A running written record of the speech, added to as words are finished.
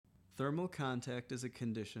Thermal contact is a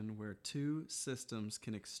condition where two systems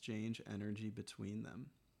can exchange energy between them.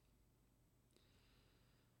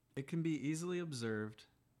 It can be easily observed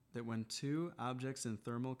that when two objects in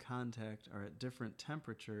thermal contact are at different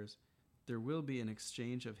temperatures, there will be an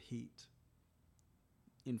exchange of heat.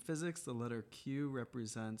 In physics, the letter Q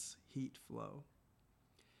represents heat flow.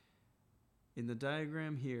 In the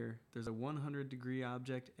diagram here, there's a 100-degree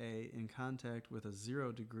object A in contact with a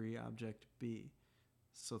 0-degree object B.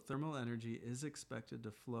 So thermal energy is expected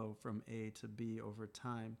to flow from A to B over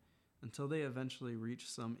time until they eventually reach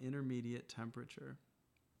some intermediate temperature.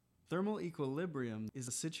 Thermal equilibrium is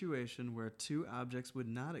a situation where two objects would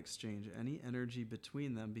not exchange any energy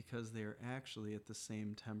between them because they are actually at the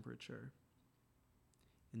same temperature.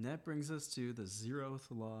 And that brings us to the zeroth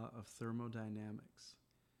law of thermodynamics.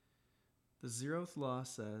 The zeroth law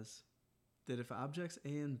says that if objects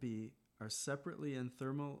A and B are separately in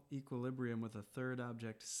thermal equilibrium with a third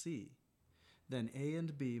object C, then A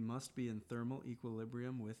and B must be in thermal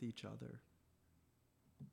equilibrium with each other.